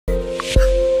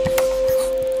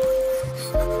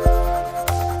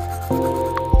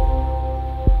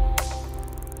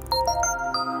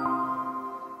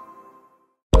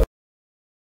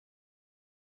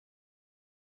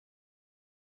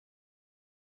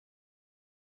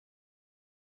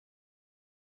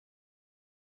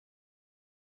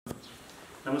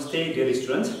Namaste dear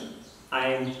students,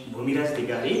 I am Bhumiraj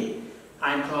Digari.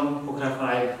 I am from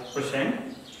Pokhara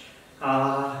 5%.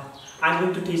 I am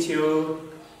going to teach you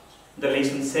the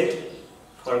lesson set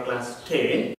for class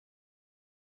 10.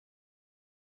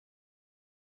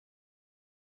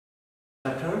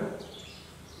 Chapter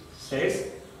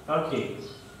says, okay.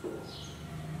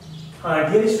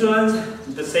 Dear students,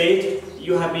 the set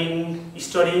you have been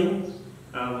studying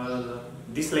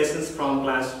these lessons from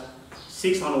class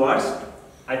 6 onwards,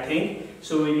 I think.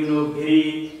 So you know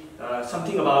very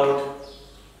something about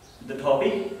the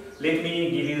topic. Let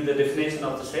me give you the definition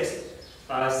of the set.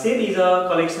 Set is a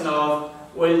collection of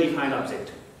well-defined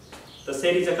objects. The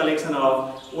set is a collection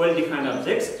of well-defined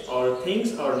objects or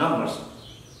things or numbers.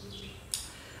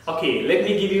 Okay, let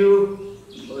me give you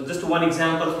just one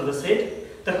example for the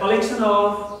set. The collection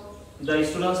of the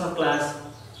students of class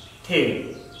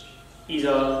 10 is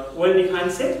a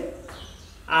well-defined set.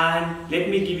 And let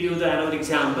me give you another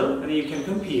example, and you can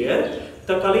compare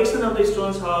the collection of the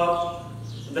students of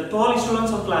the tall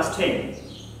students of class 10.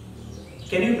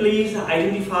 Can you please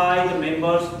identify the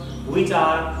members which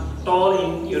are tall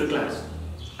in your class?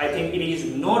 I think it is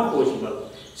not possible.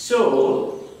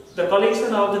 So the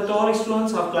collection of the tall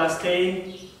students of class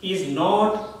 10 is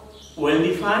not well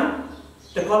defined.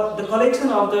 The collection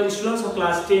of the students of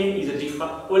class 10 is a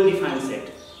well defined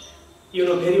set. You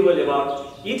know very well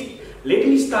about it. Let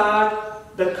me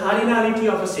start the cardinality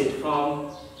of a set from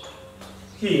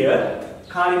here.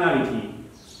 Cardinality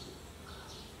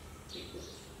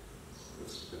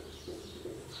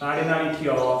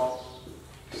of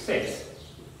sets.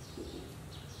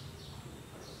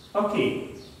 Okay,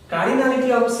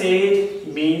 cardinality of set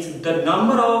means the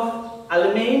number of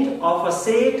elements of a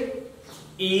set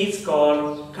is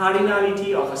called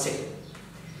cardinality of a set.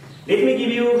 Let me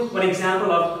give you one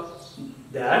example of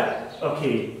that.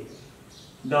 Okay,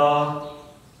 the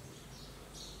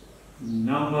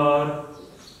number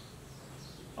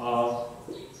of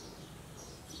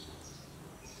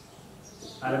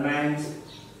elements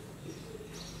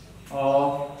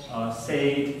of a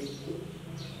set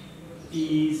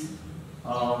is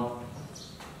a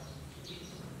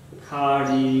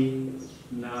cardinality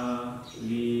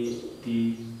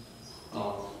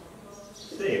of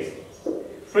set.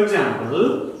 For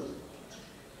example,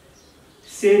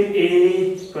 set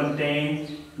A contains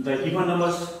the even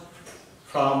numbers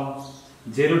from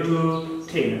 0 to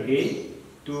 10, okay?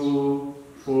 2,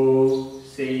 4,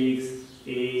 6,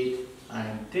 8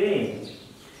 and 10.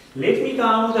 Let me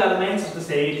count the elements of the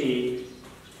set A.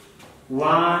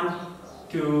 1,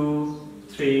 2,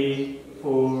 3,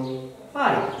 4,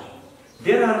 5.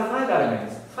 There are 5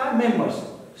 elements, 5 members.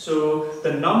 So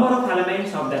the number of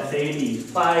elements of that set is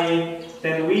 5.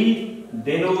 Then we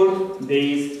denote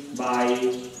this by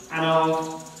n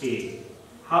of A.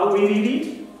 How we read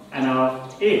it? N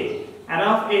of A. N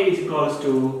of A is equals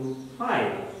to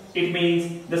 5. It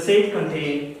means the set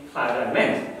contains 5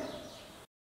 elements.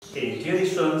 Okay, dear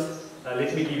students,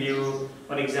 let me give you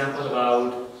one example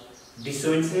about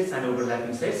disjoint sets and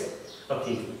overlapping sets.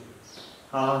 Okay,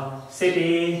 set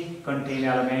A contains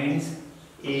elements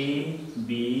A,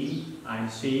 B and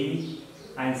C,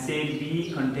 and set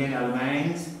B contains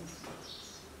elements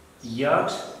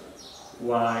X,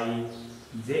 Y,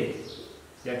 Z.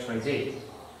 X, Y, Z.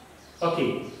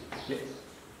 Okay,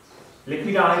 let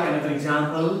me write another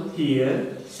example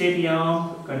here. Set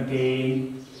M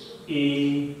contains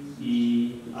A,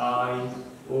 E, I,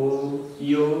 O,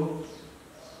 U.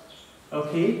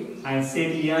 Okay, and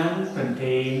set N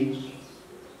contains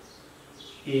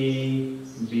A,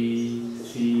 B,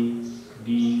 C,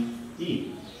 D,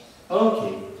 E.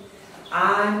 Okay,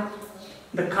 and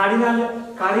the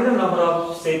cardinal number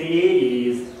of set A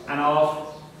is n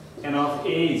of A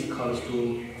is equals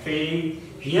to 3.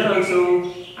 Here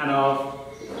also n of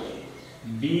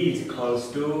B is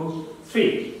equals to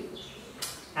 3.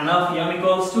 N of M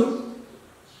equals to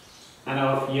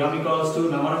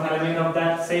number of elements of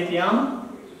that set M.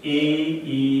 A,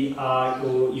 E, I,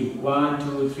 O, U. 1,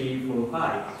 2, 3, 4,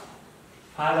 5.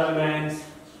 5 elements,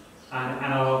 and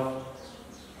n of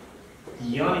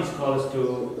M is equals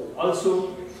to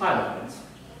also 5 elements.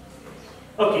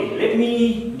 Okay, let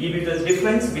me give you the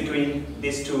difference between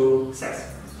these two sets.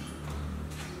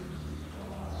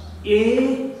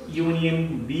 A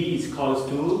union B is equals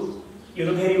to, you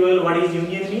know very well what is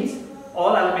union means?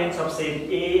 All elements of set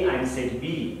A and set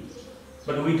B.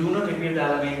 But we do not repeat the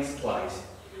elements twice.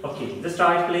 Okay, just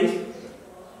try it please.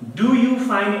 Do you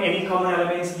find any common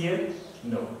elements here?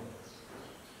 No.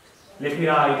 Let me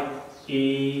write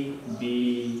A,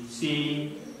 B,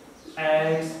 C,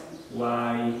 X,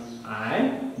 Y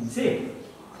and Z.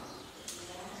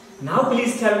 Now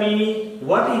please tell me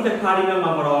what is the cardinal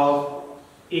number of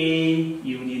A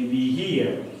union B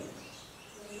here?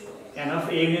 N of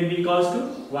A union B equals to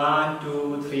 1,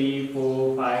 2, 3,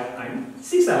 4, 5 and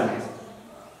 6 elements.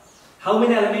 How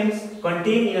many elements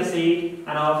contained in a set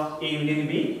N of A union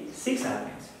B? 6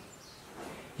 elements.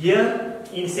 Here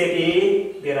in set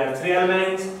A there are 3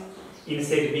 elements. In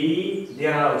set B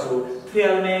there are also 3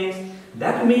 elements.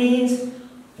 That means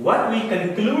what we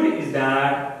conclude is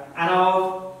that N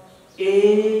of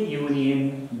A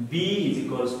union B is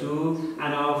equals to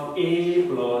N of A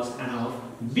plus N of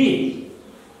B.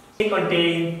 A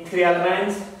contain 3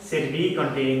 elements, set B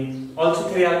contain also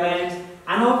 3 elements.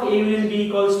 N of A union B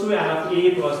equals to N of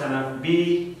A plus N of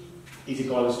B is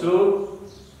equals to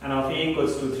N of A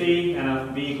equals to 3, N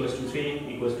of B equals to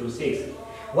 3 equals to 6.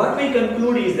 What we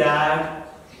conclude is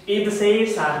that if the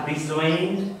sets are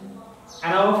disjoint,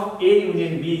 N of A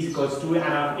union B is equals to N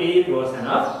of A plus N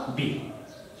of B.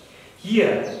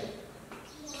 Here,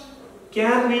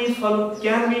 can we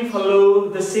follow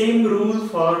the same rule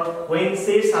for when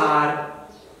sets are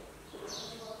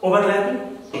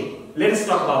overlapping? Okay, let us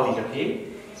talk about it. Okay,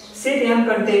 set M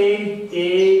contain A,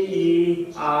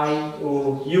 E, I,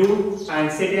 O, U,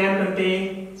 and set M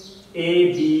contain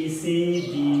A, B, C,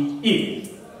 D, E.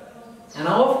 And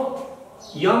of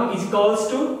M is equals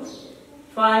to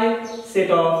 5. Set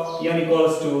of M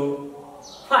equals to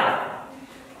 5.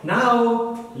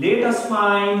 Now let us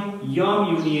find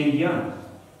M union M.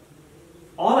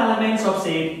 All elements of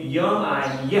set M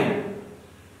and N.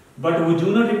 But we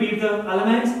do not repeat the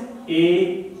elements.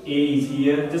 A is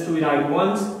here. Just we write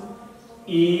once.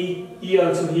 E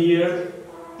also here.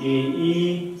 A,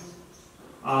 E,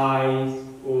 I,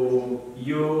 O,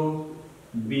 U,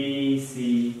 B,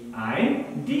 C,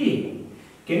 and D.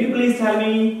 Can you please tell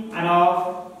me N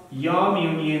of M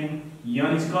union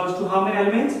N is equals to how many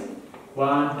elements?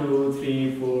 1, 2,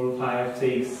 3, 4, 5,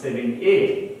 6, 7,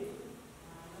 8.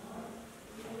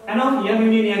 N of M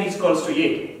union N is equals to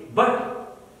 8.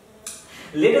 But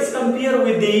let us compare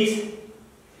with these.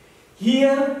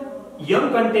 Here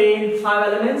M contain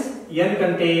 5 elements, N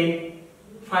contain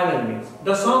 5 elements.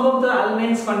 The sum of the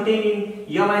elements contained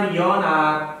in M and N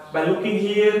are, by looking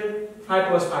here, 5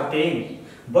 plus 5, 10.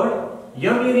 But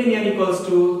M union N equals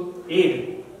to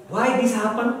 8. Why this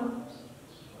happen?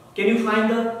 Can you find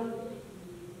the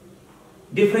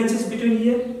differences between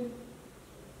here?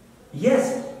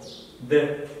 Yes,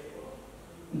 the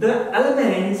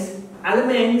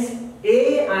elements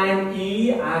A and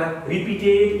E are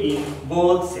repeated in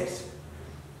both sets.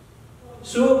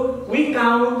 So we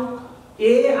count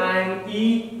A and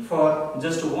E for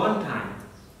just one time.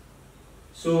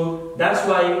 So that's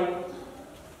why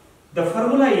the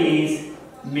formula is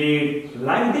made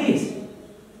like this.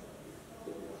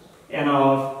 N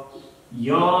of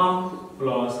M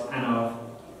plus N of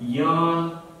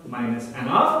M minus N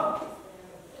of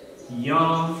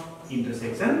M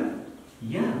intersection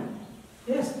M.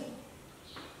 Yes.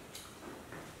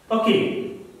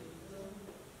 Okay.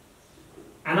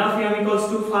 N of M equals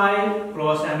to 5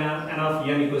 plus N of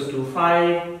M equals to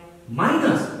 5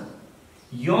 minus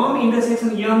M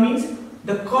intersection M means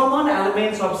the common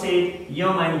elements of set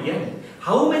M and N.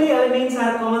 How many elements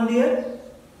are common there?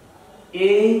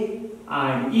 A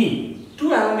and E.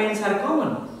 2 elements are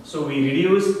common. So we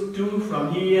reduce 2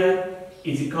 from here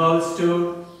is equals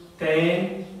to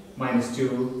 10 minus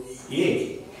 2,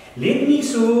 8. Let me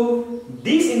show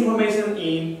this information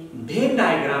in Venn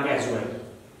diagram as well.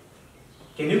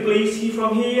 Can you please see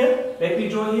from here? Let me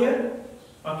draw here.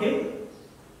 Okay.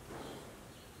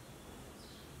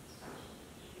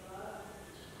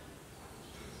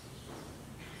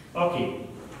 Okay.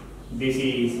 This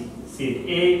is set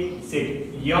A, set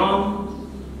M.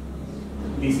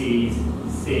 This is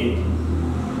set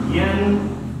N.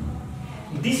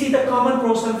 This is the common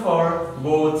portion for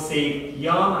both set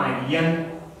M and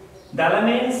N. The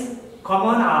elements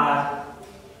common are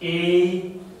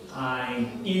A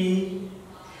and E,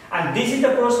 and this is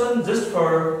the portion just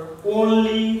for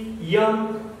only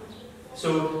M.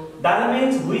 So the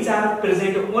elements which are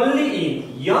present only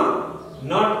in M,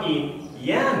 not in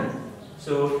N.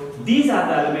 So these are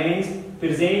the elements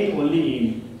present only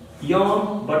in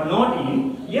M but not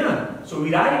in N. So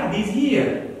we write these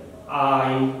here,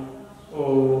 I,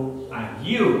 O and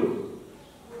U.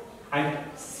 And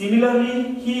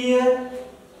similarly here,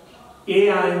 A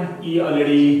and E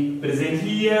already present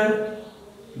here.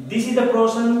 This is the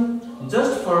portion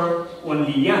just for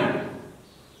only N.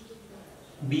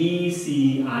 B,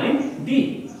 C and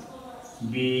D.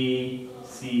 B,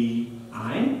 C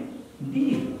and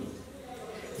D.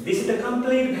 This is the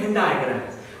complete Venn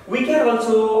diagram. We can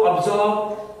also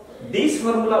observe this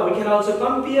formula, we can also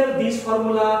compare this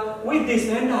formula with this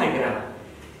Venn diagram.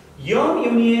 Young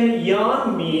union,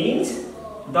 young means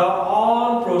the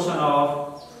all portion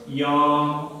of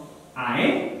young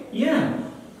and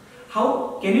young.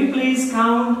 How can you please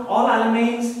count all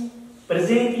elements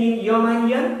present in young and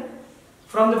young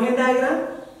from the Venn diagram?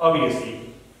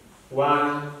 Obviously,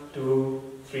 1, 2,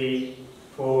 3,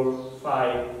 4,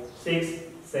 5, 6,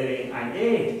 7 and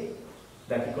 8.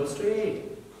 That equals to 8.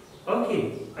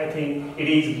 Okay, I think it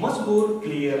is much more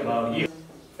clear about you.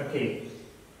 Okay,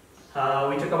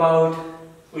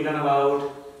 we learn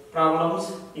about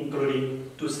problems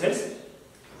including two sets.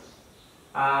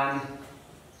 And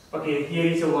okay,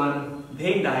 here is one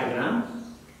Venn diagram.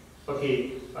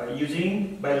 Okay, by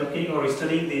looking or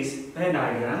studying this Venn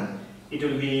diagram, it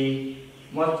will be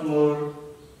much more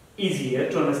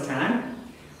easier to understand.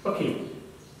 Okay,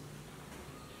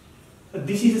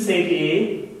 this is set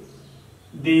A.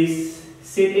 This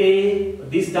set A,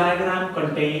 this diagram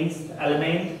contains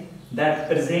element that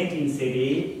present in set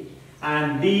A,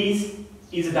 and this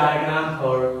is a diagram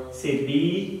for set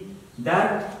B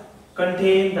that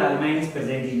contain the elements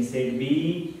present in set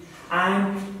B,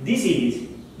 and this is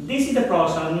the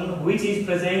portion which is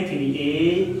present in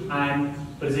A and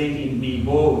present in B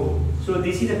both. So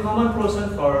this is a common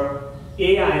portion for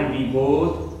A and B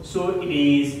both. So it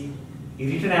is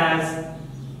written as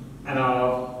N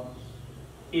of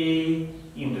A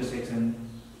intersection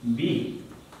B.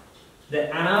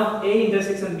 The N of A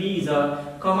intersection B is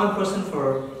a common portion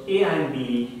for A and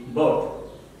B both.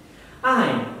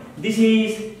 And this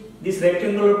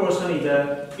rectangular portion is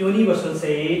a universal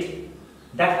set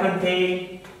that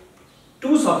contains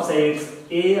two subsets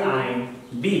A and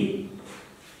B.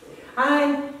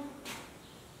 And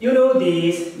you know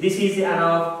this is N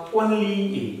of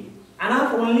only A. N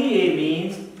of only A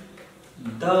means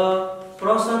the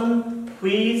portion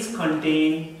which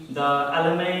contain the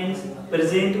elements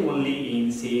present only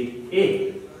in set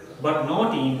A but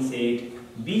not in set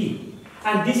B.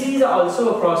 And this is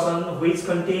also a portion which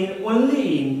contain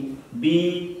only in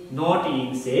B, not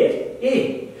in set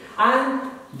A.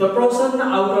 And the portion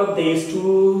out of these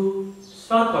two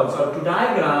circles or two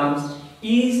diagrams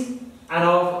is N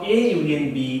of A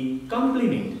union B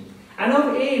complement. N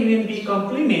of A union B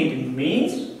complement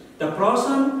means the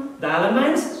portion, the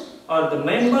elements or the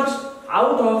members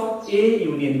out of A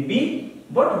union B,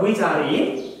 but which are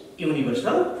in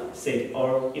universal set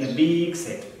or in a big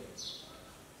set.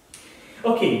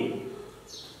 Okay,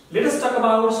 let us talk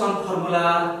about some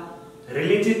formula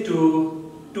related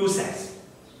to two sets.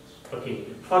 Okay,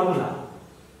 some formula.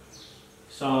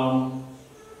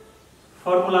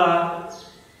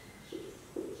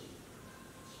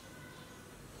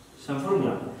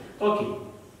 Okay,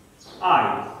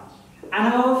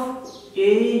 N of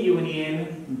A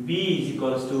union B is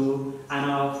equals to N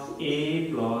of A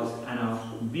plus N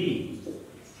of B.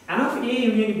 N of A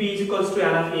union B is equals to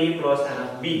N of A plus N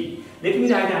of B. Let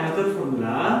me write another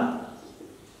formula.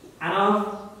 N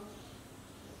of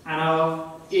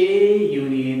A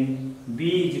union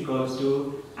B is equals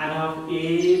to N of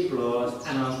A plus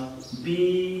N of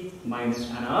B minus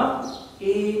N of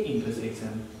A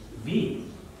intersection B.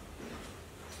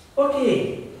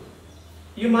 Okay,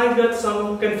 you might get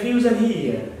some confusion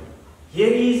here. Here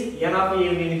is N of A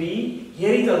union B,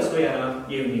 here is also N of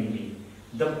A union B.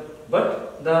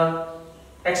 But the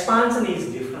expansion is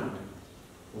different.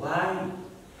 Why?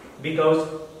 Because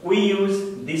we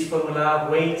use this formula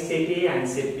when set A and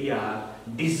set B are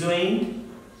disjoint.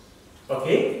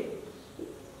 Okay?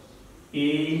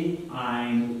 A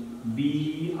and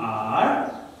B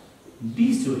are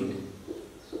disjoint.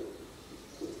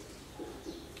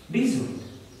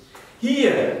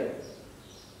 Here,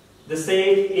 the set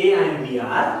A and B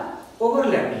are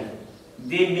overlapping.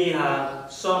 They may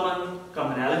have some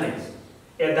common elements.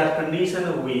 At that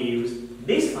condition, we use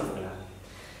this formula.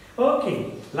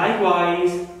 Okay,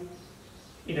 likewise,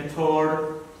 in the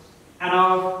third, N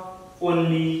of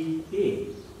only A.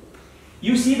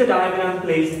 You see the diagram,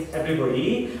 please,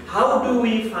 everybody. How do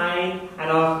we find N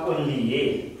of only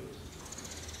A?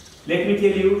 Let me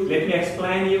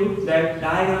explain you that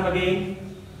diagram again.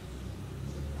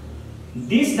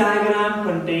 This diagram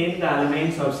contains the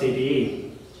elements of set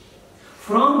A.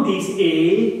 From this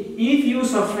A, if you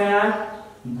subtract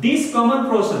this common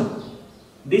portion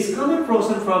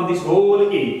from this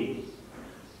whole A,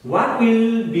 what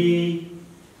will be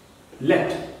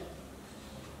left?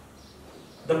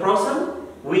 The portion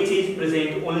which is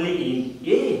present only in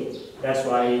A. That's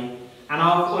why N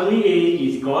of only A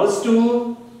is equals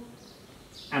to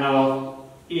N of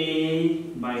A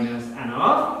minus N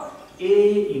of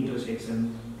A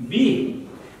intersection B.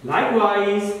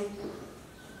 Likewise,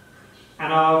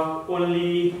 n of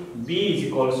only B is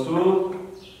equals to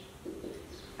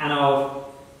n of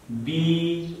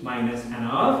B minus n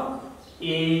of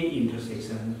A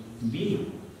intersection B.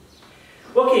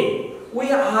 Okay, we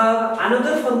have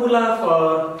another formula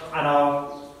for n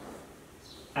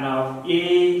of A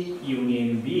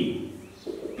union B.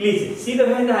 Please see the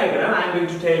Venn diagram. I am going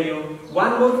to tell you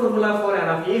one more formula for n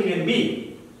of A union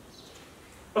B.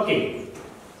 Okay,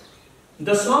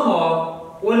 the sum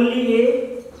of only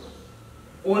A,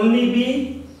 only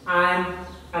B and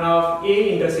n of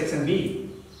A intersection B.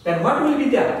 Then what will be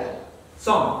that?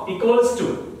 Sum equals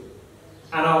to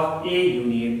n of A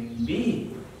union B.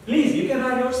 Please, you can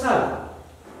write yourself.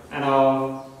 N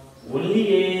of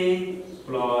only A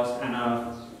plus n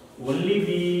of only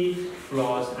B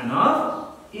plus n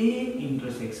of A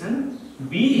intersection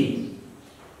B.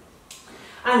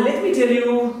 And let me tell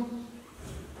you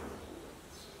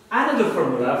another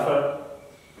formula for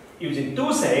using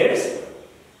two sets.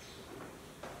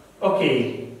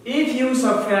 Okay, if you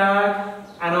subtract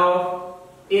n of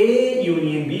A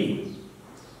union B,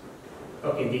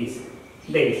 okay,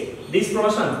 this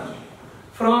portion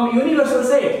from universal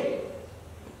set,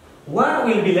 what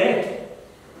will be left?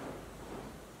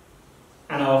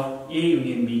 N of A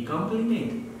union B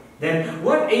complement. Then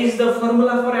what is the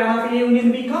formula for n of A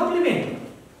union B complement?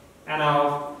 N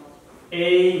of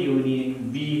A union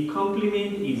B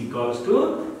complement is equals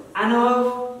to n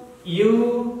of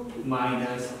U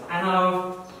minus n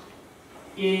of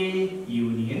A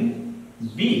union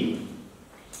B.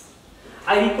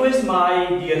 I request my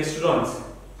dear students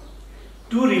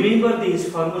to remember this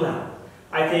formula.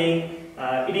 I think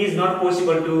it is not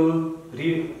possible to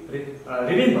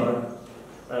remember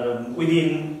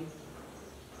within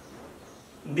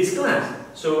this class.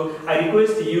 So I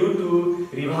request you to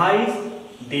revise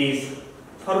this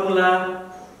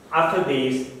formula after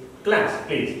this class,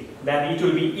 please. Then it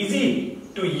will be easy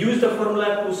to use the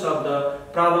formula to solve the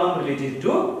problem related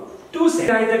to two sets.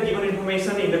 Write the given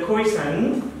information in the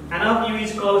question. N of U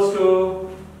is equals to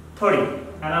 30.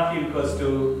 N of U equals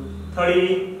to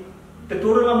 30. The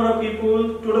total number of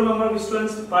people, total number of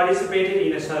students participated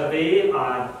in a survey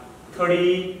are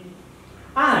 30,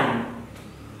 and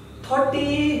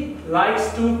 30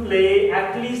 likes to play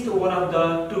at least one of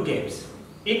the two games.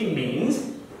 It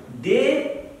means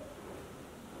they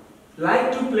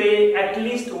like to play at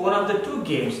least one of the two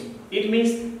games. It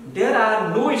means there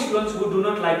are no students who do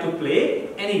not like to play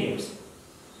any games.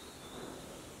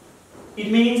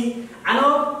 It means N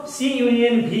of C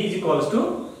union B is equals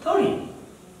to 30.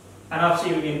 N of C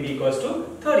union B equals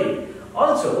to 30.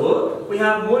 Also, we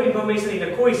have more information in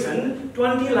the question.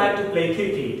 20 like to play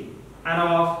cricket. N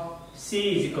of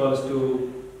C is equals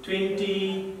to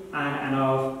 20 and N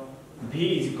of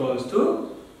B is equals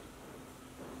to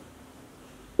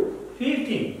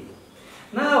 15.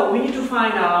 Now we need to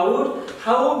find out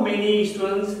how many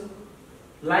students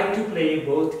like to play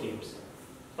both games.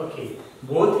 Okay,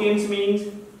 both games means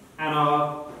N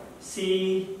of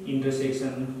C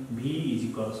intersection B is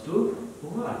equals to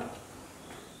what?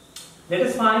 Let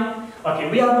us find. Okay,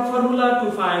 we have a formula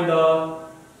to find the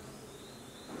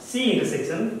C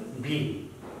intersection B.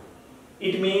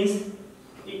 It means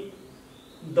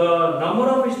the number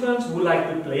of students who like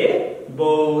to play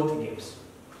both games.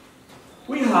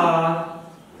 We have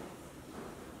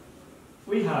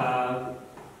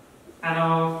N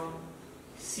of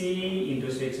C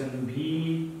intersection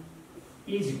B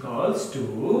is equals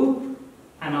to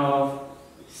N of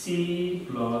C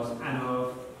plus N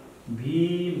of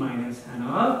B minus N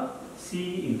of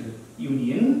C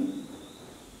union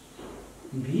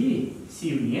B. C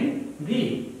union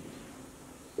B.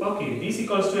 Okay, this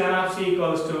equals to N of C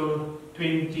equals to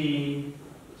 20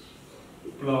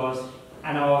 plus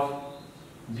N of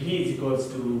B is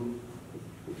equals to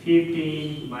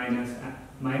 50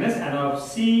 minus N of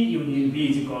C union B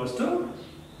is equals to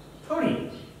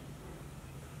 30.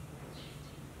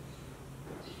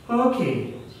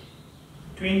 Okay,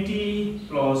 20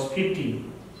 plus 50,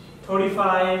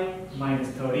 35 minus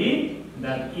 30,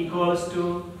 that equals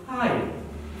to 5.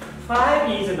 5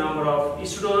 is the number of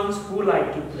students who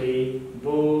like to play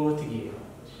both games.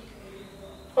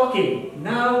 Okay,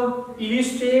 now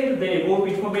illustrate the above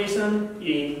information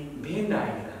in Venn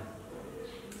diagram.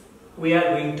 We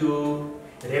are going to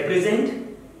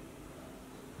represent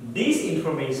this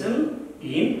information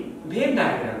in Venn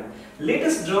diagram. Let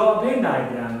us draw a Venn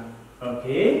diagram.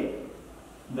 Okay,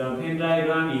 the Venn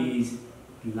diagram is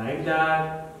like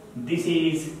that. This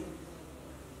is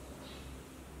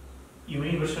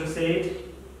universal set.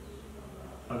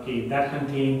 Okay, that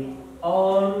contains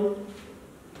all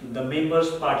the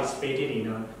members participated in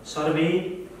a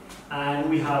survey, and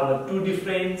we have two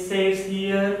different sets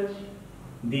here.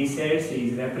 these sets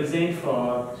is represent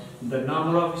for the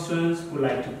number of students who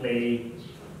like to play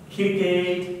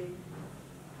cricket,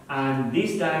 and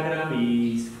this diagram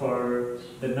is for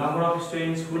the number of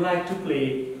students who like to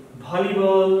play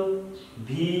volleyball,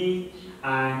 V,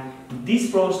 and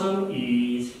this portion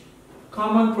is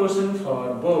common portion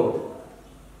for both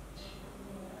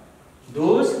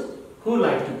those who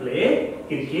like to play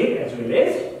cricket as well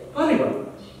as volleyball.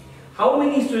 How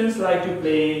many students like to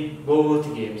play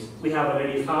both games? We have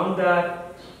already found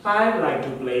that 5 like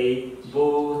to play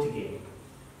both games.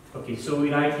 Okay, so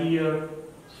we write here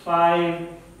 5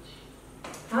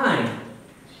 times.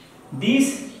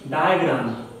 This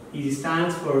diagram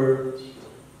stands for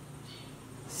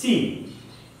C,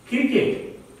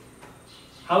 cricket.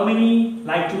 How many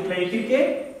like to play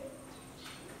cricket?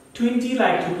 20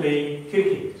 like to play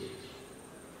cricket.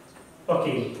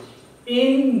 Okay,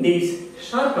 in this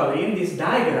circle, in this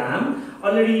diagram,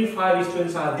 already 5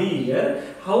 students are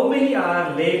there. How many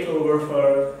are left over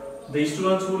for the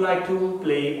students who like to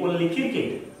play only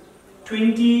cricket?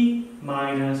 20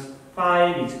 minus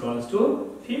 5 is equals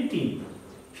to 15.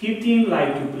 15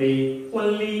 like to play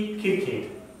only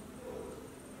cricket.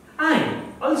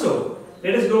 And also,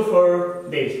 let us go for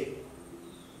this.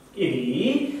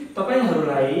 यदि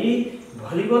तपाईहरुलाई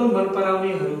volleyball मन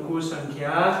पराउनेहरुको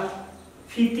संख्या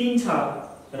 15 छ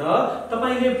र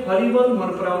तपाईले volleyball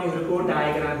मन पराउनेहरुको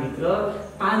diagram भित्र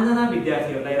 5 जना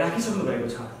विद्यार्थीहरुलाई राखिसक्नु भएको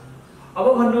छ। अब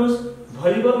भन्नुस्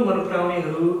भलिबल मन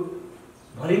पराउनेहरु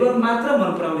भलिबल मात्र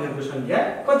मन पराउनेहरुको संख्या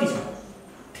कति छ?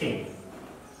 10।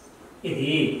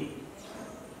 यदि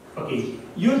ओके,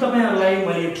 यो तपाईहरुलाई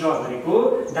मैले ड्रा गरेको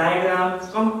डायग्राम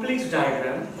कम्प्लेक्स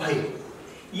डायग्राम भयो।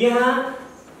 यहाँ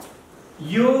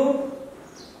यो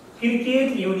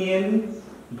क्रिकेट युनियन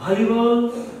भलिबल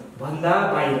भन्दा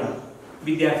बाहिर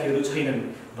विद्यार्थीहरु छैनन्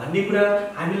भन्ने कुरा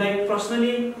हामीलाई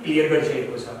पर्सनली क्लियर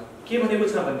गरिसकेको छ। के भनेको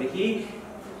छ भन्देखि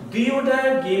दुईवटा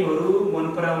गेमहरु मन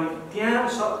पराउने त्यहाँ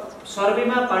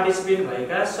सर्वेमा पार्टिसिपेट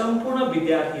भएका सम्पूर्ण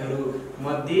विद्यार्थीहरु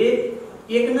मध्ये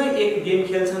एक न एक गेम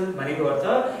खेल्छन् भनेको अर्थ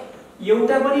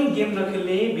एउटा पनि गेम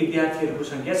नखेल्ने विद्यार्थीहरुको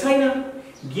संख्या छैन।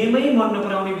 गेमै मन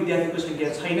नपराउने विद्यार्थीको संख्या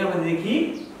छैन भनेदेखि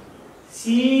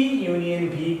सी युनियन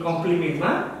भी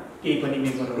कम्प्लिमेन्टमा केही पनि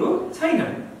मेम्बरहरु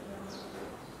छैनन्।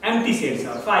 एम्प्टी सेट छ,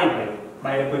 5 भयो,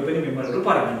 बाहिर कोही पनि मेम्बरहरु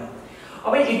परेनन्।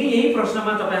 अब यदि यही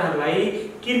प्रश्नमा तपाईहरुलाई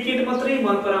क्रिकेट मात्रै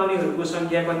मन पराउनेहरुको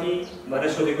संख्या कति भनेर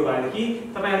सोधेको भएदेखि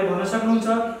तपाईहरु भन्न सक्नुहुन्छ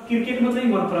क्रिकेट मात्रै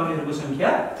मन पराउनेहरुको संख्या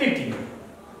 15 हो।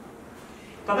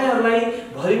 तपाईहरुलाई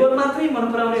भलिबल मात्रै मन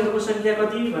पराउनेहरुको संख्या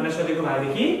कति भनेर सोधेको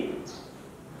भएदेखि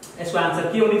यसको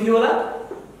आन्सर के हुने थियो होला?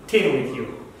 10 हुने थियो।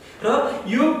 र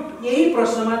यो यही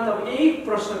प्रश्नमा यही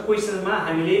प्रश्न क्वेशनमा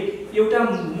हामीले एउटा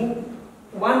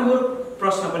वान मोर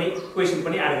प्रश्न पनि क्वेशन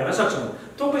पनि एड गर्न सक्छौं।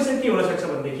 त्यो क्वेशन के हुन सक्छ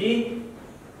भन्देखि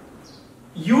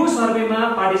यो सर्वेमा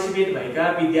पार्टिसिपेट भएका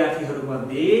विद्यार्थीहरु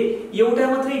मध्ये एउटा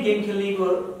मात्रै गेम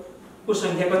खेल्नेको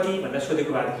संख्या कति भनेर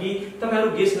सोधेको भएदेखि तपाईहरु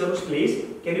गेस गर्नुस् please.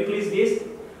 Can you please guess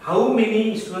how many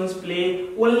students play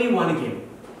only one game?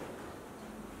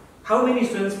 How many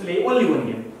students play only one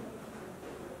game?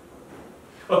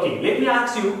 Okay, let me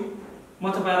ask you,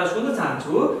 म तपाईहरुलाई सोध्न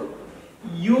चाहन्छु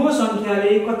यो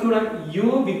संख्याले कतिवटा यो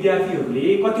विद्यार्थीहरुले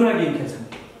कतिवटा गेम खेल्छन्?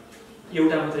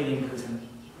 एउटा मात्रै गेम खेल्छन्।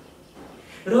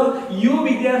 र यो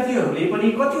विद्यार्थीहरुले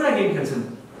पनि कतिवटा गेम खेल्छन्?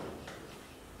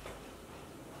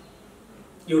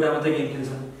 एउटा मात्रै गेम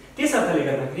खेल्छन्। त्यसैले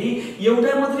गर्दाखेरि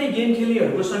एउटा मात्रै गेम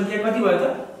खेल्नेहरुको संख्या कति भयो त?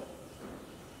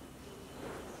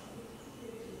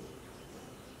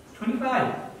 25।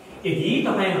 यदि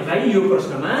तपाईहरुलाई यो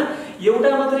प्रश्नमा एउटा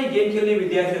मात्रै गेम खेल्ने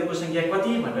विद्यार्थीहरुको संख्या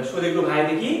कति भनेर सोधेको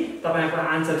भएदेखि तपाईहरुको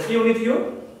आन्सर के हुने थियो?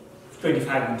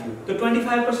 25 हुन्थ्यो। त्यो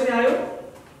 25 कसरी आयो?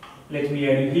 Let me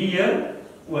add here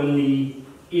only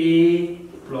A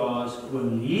plus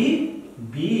only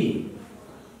B।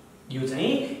 यो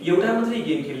चाहिँ एउटा मात्रै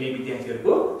गेम खेल्ने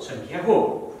विद्यार्थीहरुको संख्या हो।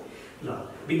 ल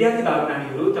विद्यार्थी भाइ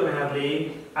बहिनीहरु, तपाईहरुले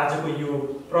आजको यो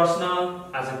प्रश्न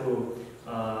आजको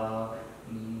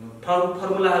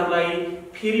फर्मुलाहरुलाई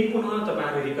फेरि पुनः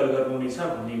तपाईहरुले रिकल गर्नुहुनेछ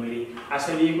भन्ने मैले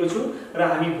आशा लिएको छु र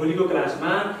हामी भोलिको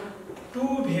क्लासमा 2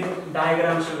 भेन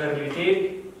डायग्रामसँग रिलेटेड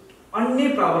अन्य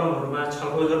प्रब्लमहरुमा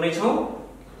छलफल गर्ने छौं।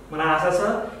 मलाई आशा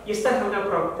छ यस्ता खालका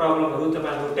प्रब्लमहरु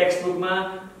तपाईहरुको टेक्स्ट बुकमा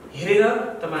हेरेर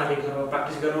तपाईहरुले घरमा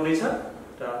प्र्याक्टिस गर्नुहुनेछ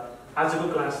र आजको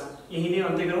क्लास यही नै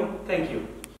अन्त्य गरौँ। Thank you.